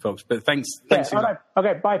message box. But thanks. All right.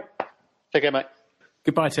 Okay, bye. Take care, mate.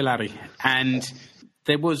 Goodbye to Larry. And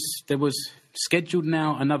there was scheduled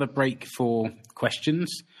now another break for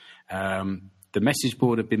questions. The message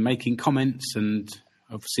board have been making comments, and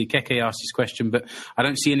obviously Keke asked his question, but I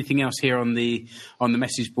don't see anything else here on the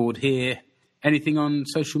message board here. Anything on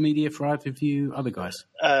social media for either of you other guys?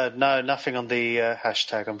 No, nothing on the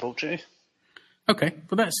hashtag, unfortunately. Okay,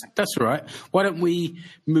 well that's all right. Why don't we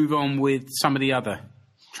move on with some of the other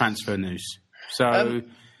transfer news? So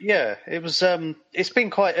it was. It's been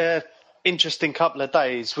quite a interesting couple of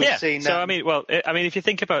days. We've seen. So if you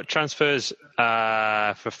think about transfers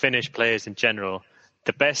for Finnish players in general,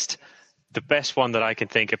 the best one that I can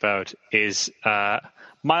think about is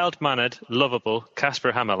mild-mannered, lovable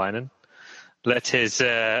Kasper Hämäläinen. Let his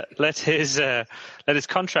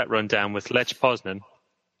contract run down with Lech Poznan.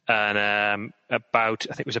 And I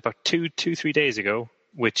think it was about 3 days ago,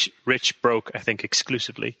 which Rich broke, I think,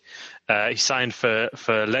 exclusively. He signed for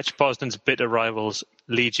Lech Poznan's bitter rivals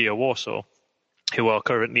Legia Warsaw, who are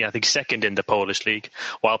currently, I think, second in the Polish league,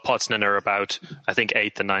 while Poznan are about, I think,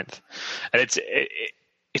 8th or 9th. And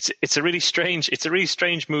it's a really strange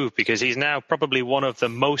move, because he's now probably one of the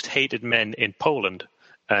most hated men in Poland,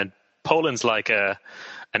 and Poland's like an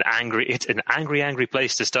angry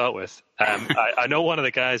place to start with. I know one of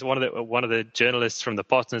the guys, one of the journalists from the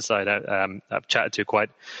Poznan side I've chatted to quite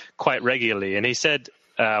regularly, and he said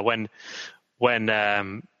when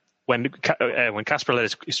Kasper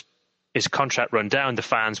let his contract run down, the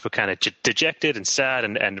fans were kind of dejected and sad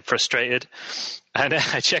and frustrated. And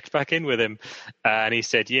I checked back in with him, and he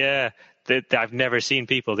said, I've never seen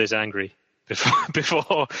people this angry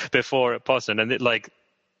before at Poznan. And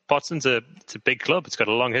Poznan's it's a big club. It's got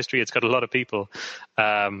a long history. It's got a lot of people.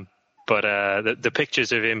 But the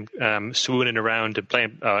pictures of him swooning around and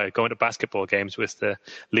going to basketball games with the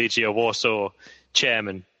Legia Warsaw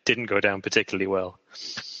chairman didn't go down particularly well.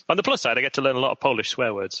 On the plus side, I get to learn a lot of Polish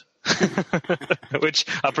swear words, which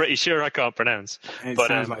I'm pretty sure I can't pronounce. It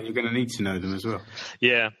sounds like you're going to need to know them as well.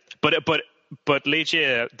 Yeah, but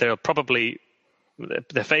Legia, they'll probably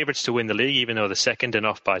they're favourites to win the league, even though they're second and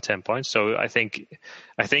off by 10 points. So I think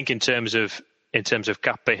in terms of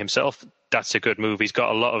Kappe himself, that's a good move. He's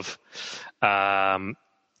got a lot of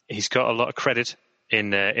credit in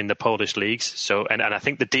the Polish leagues. So and I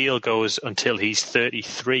think the deal goes until he's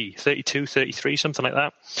 32, 33, something like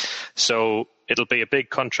that. So it'll be a big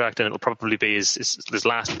contract, and it'll probably be his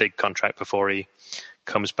last big contract before he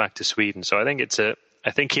comes back to Sweden. So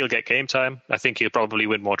I think he'll get game time. I think he'll probably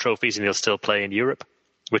win more trophies, and he'll still play in Europe,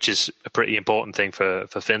 which is a pretty important thing for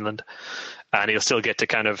Finland. And he'll still get to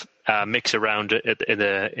kind of mix around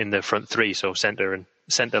in the front three, so centre,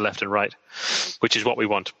 left, and right, which is what we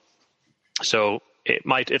want. So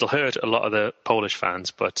it'll hurt a lot of the Polish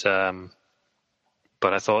fans, but I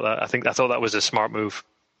thought that was a smart move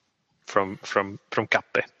from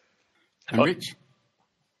Kappe. And Rich?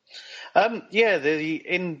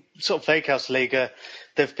 In sort of Veikkausliiga,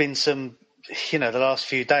 there've been some, the last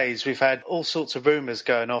few days we've had all sorts of rumours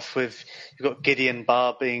going off with, you've got Gideon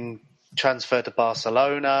Bar being transferred to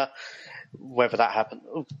Barcelona, whether that happened.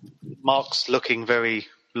 Mark's looking very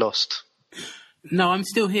lost. No, I'm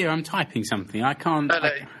still here. I'm typing something. I can't...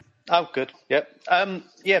 Oh, good. Yep.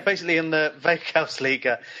 Basically in the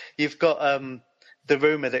Veikkausliiga, you've got the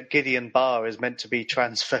rumour that Gideon Bar is meant to be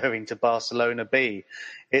transferring to Barcelona B.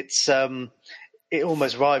 It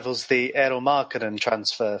almost rivals the Eero Markkanen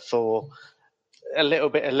transfer for a little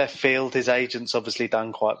bit of left field. His agent's obviously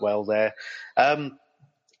done quite well there.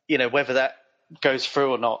 Whether that goes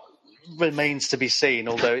through or not remains to be seen,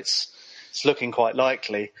 although it's looking quite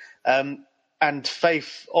likely. And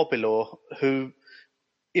Faith Obilor, who,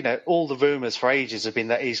 all the rumours for ages have been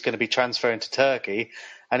that he's going to be transferring to Turkey,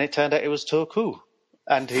 and it turned out it was Turku.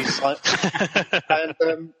 And he's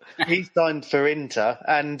signed for Inter,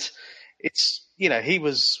 and it's he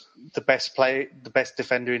was the best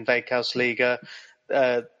defender in Veikkausliiga.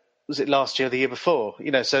 Was it last year or the year before?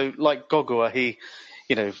 So like Gogua, he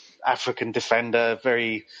African defender,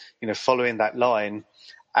 very following that line,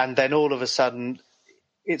 and then all of a sudden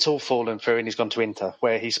it's all fallen through, and he's gone to Inter,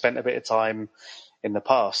 where he spent a bit of time in the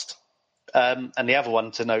past. And the other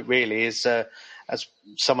one to note really is, as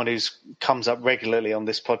someone who comes up regularly on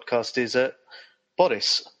this podcast, is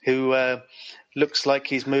Boris, who looks like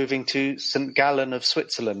he's moving to St. Gallen of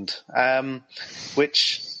Switzerland,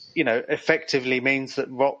 which, effectively means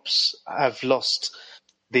that ROPS have lost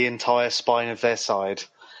the entire spine of their side,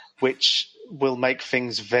 which will make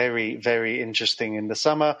things very, very interesting in the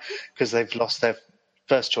summer, because they've lost their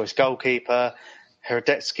first-choice goalkeeper.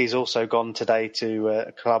 Hradecki's also gone today to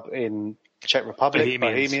a club in Czech Republic,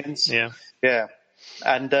 Bohemians. Yeah.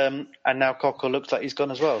 And now Kokko looks like he's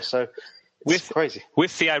gone as well. So it's crazy.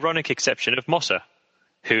 With the ironic exception of Mossa,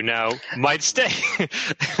 who now might stay.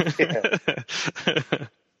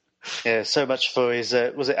 Yeah, so much for his,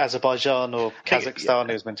 was it Azerbaijan or Kazakhstan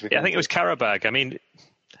he was meant to be? I think it was Karabag. I mean,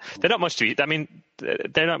 they're not much to eat. I mean,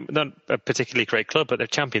 they're not a particularly great club, but they're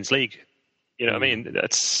Champions League. You know what I mean?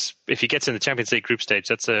 That's, if he gets in the Champions League group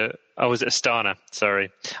stage, was it Astana?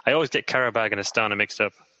 Sorry. I always get Karabag and Astana mixed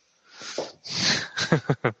up.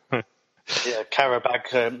 Yeah,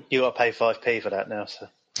 Karabag, you got to pay 5p for that now, so.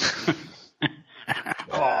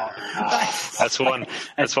 That's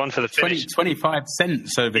one for the Finnish. 25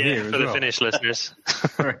 cents over here for the Finnish listeners.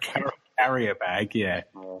 For a carrier bag, yeah.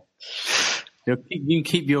 You can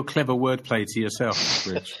keep your clever wordplay to yourself,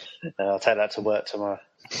 Rich. I'll take that to work tomorrow.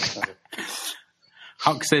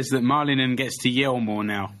 Huck says that Marlinen gets to yell more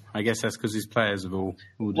now. I guess that's because his players have all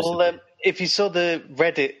Well, if you saw the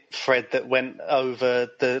Reddit thread that went over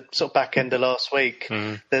the sort of back end of last week,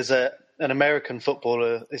 there's an American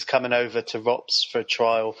footballer is coming over to ROPS for a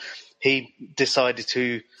trial. He decided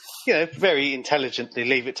to, very intelligently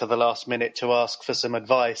leave it to the last minute to ask for some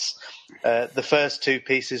advice. The first two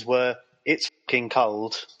pieces were, "It's fucking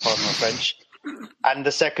cold," pardon my French. And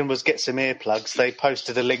the second was, "Get some earplugs." They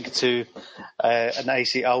posted a link to an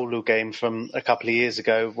AC Oulu game from a couple of years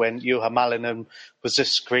ago when Juha Malinen was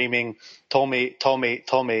just screaming, "Tommy, Tommy,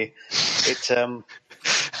 Tommy."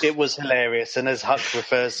 It was hilarious, and as Huck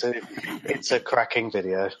refers to, it's a cracking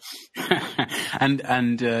video.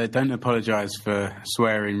 and don't apologise for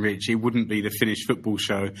swearing, Rich. It wouldn't be the Finnish football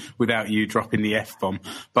show without you dropping the F-bomb.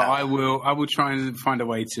 But I will try and find a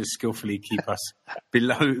way to skillfully keep us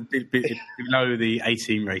below the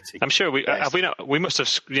 18 rating. I'm sure we must have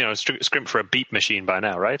scrimped for a beep machine by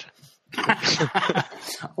now, right?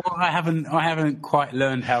 Well, I haven't quite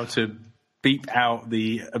learned how to beep out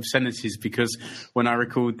the obscenities, because when I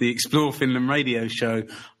record the Explore Finland radio show,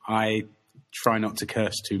 I try not to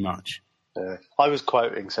curse too much. I was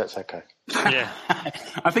quoting, so it's okay. Yeah.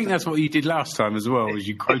 I think that's what you did last time as well, was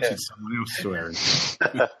you quoted someone else swearing.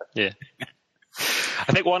 Yeah.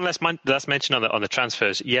 I think one last mention on the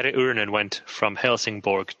transfers. Jere Uurinen went from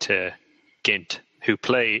Helsingborg to Ghent, who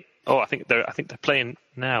play. I think they're playing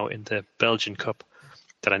now in the Belgian Cup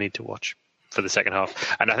that I need to watch for the second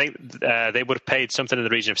half. And I think they would have paid something in the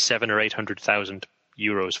region of 700,000 or 800,000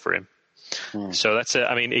 euros for him. So that's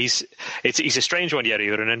he's a strange one, Jere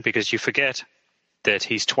Uurinen, because you forget that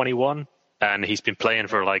he's 21 and he's been playing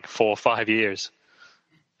for like 4 or 5 years,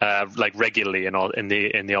 like regularly in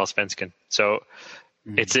the Allsvenskan. So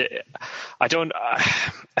I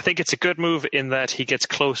think it's a good move in that he gets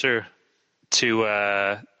closer to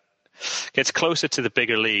the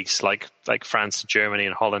bigger leagues like France, Germany,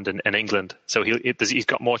 and Holland and England. So he's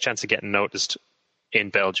got more chance of getting noticed in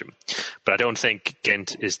Belgium. But I don't think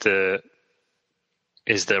Ghent is the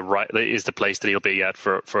place that he'll be at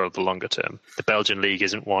for the longer term. The Belgian league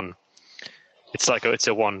isn't one. It's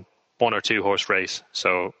a one or two horse race.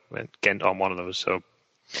 So Ghent on one of those. So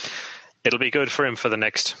it'll be good for him for the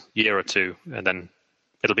next year or two, and then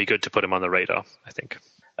it'll be good to put him on the radar, I think.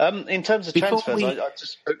 In terms of transfers, I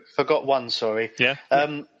just forgot one, sorry. Yeah.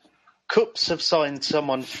 Cups have signed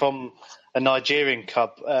someone from a Nigerian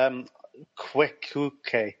club,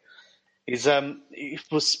 Kwekuke. He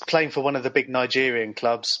was playing for one of the big Nigerian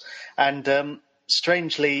clubs, and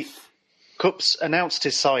strangely, Cups announced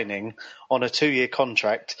his signing on a 2-year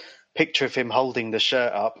contract, picture of him holding the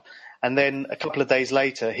shirt up, and then a couple of days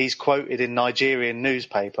later, he's quoted in Nigerian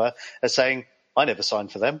newspaper as saying, "I never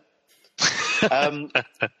signed for them."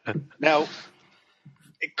 Now,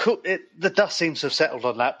 the dust seems to have settled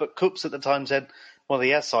on that, but Cups at the time said, well,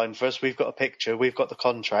 he has signed for us, we've got a picture, we've got the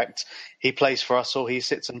contract, he plays for us or he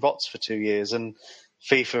sits and rots for 2 years, and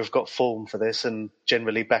FIFA have got form for this and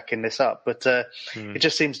generally backing this up. But it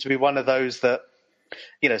just seems to be one of those that,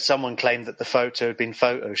 someone claimed that the photo had been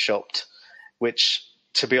photoshopped, which,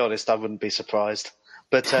 to be honest, I wouldn't be surprised.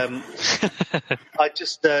 But I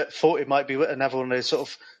just thought it might be another one of those sort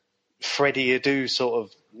of Freddie Adu sort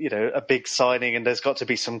of, a big signing, and there's got to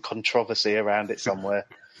be some controversy around it somewhere.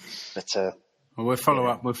 But we'll follow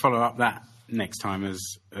up that next time as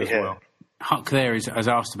well. Huck there has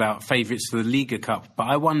asked about favourites for the Liga Cup, but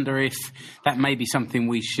I wonder if that may be something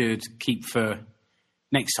we should keep for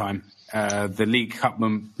next time. The Liga Cup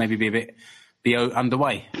will maybe be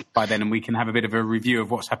underway by then, and we can have a bit of a review of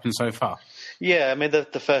what's happened so far. Yeah, I mean,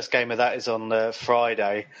 the first game of that is on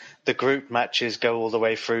Friday. The group matches go all the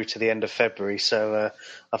way through to the end of February, so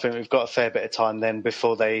I think we've got a fair bit of time then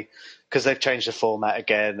before because they've changed the format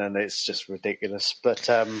again, and it's just ridiculous. But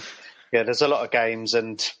there's a lot of games,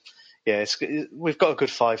 and we've got a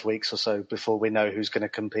good 5 weeks or so before we know who's going to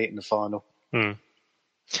compete in the final.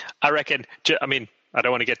 I reckon. I mean, I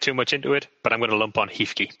don't want to get too much into it, but I'm going to lump on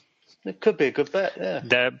HIFK. It could be a good bet, yeah.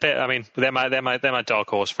 They're my dark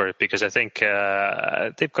horse for it, because I think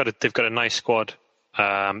they've got a nice squad.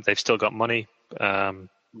 They've still got money,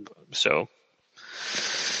 so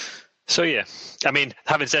yeah. I mean,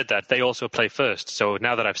 having said that, they also play first. So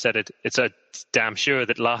now that I've said it, it's a damn sure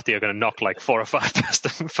that Lahti are going to knock like 4 or 5 past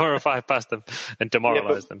them, and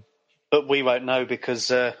demoralise them. But we won't know because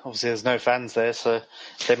obviously there's no fans there, so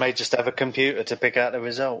they may just have a computer to pick out the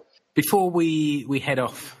result. Before we head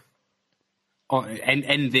off.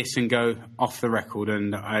 End this and go off the record,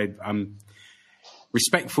 and I'm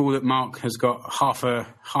respectful that Mark has got half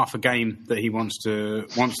a game that he wants to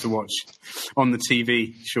watch on the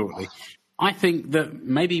TV shortly. I think that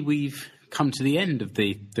maybe we've come to the end of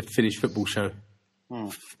the Finnish Football Show,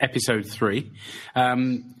 episode 3.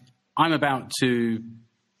 I'm about to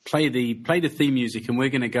play the theme music, and we're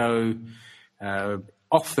going to go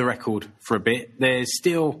off the record for a bit. We've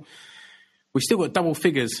still got double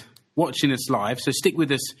figures watching us live, so stick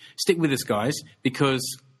with us guys, because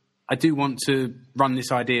I do want to run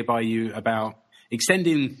this idea by you about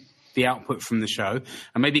extending the output from the show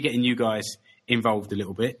and maybe getting you guys involved a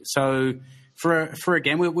little bit. So for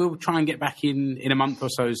again, we'll try and get back in a month or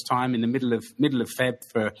so's time, in the middle of Feb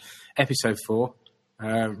for episode 4.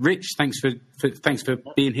 Rich, thanks for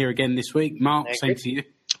being here again this week. Mark, same to you.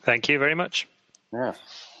 Thank you very much. Yeah.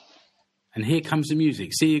 And here comes the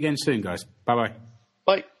music. See you again soon, guys. Bye bye.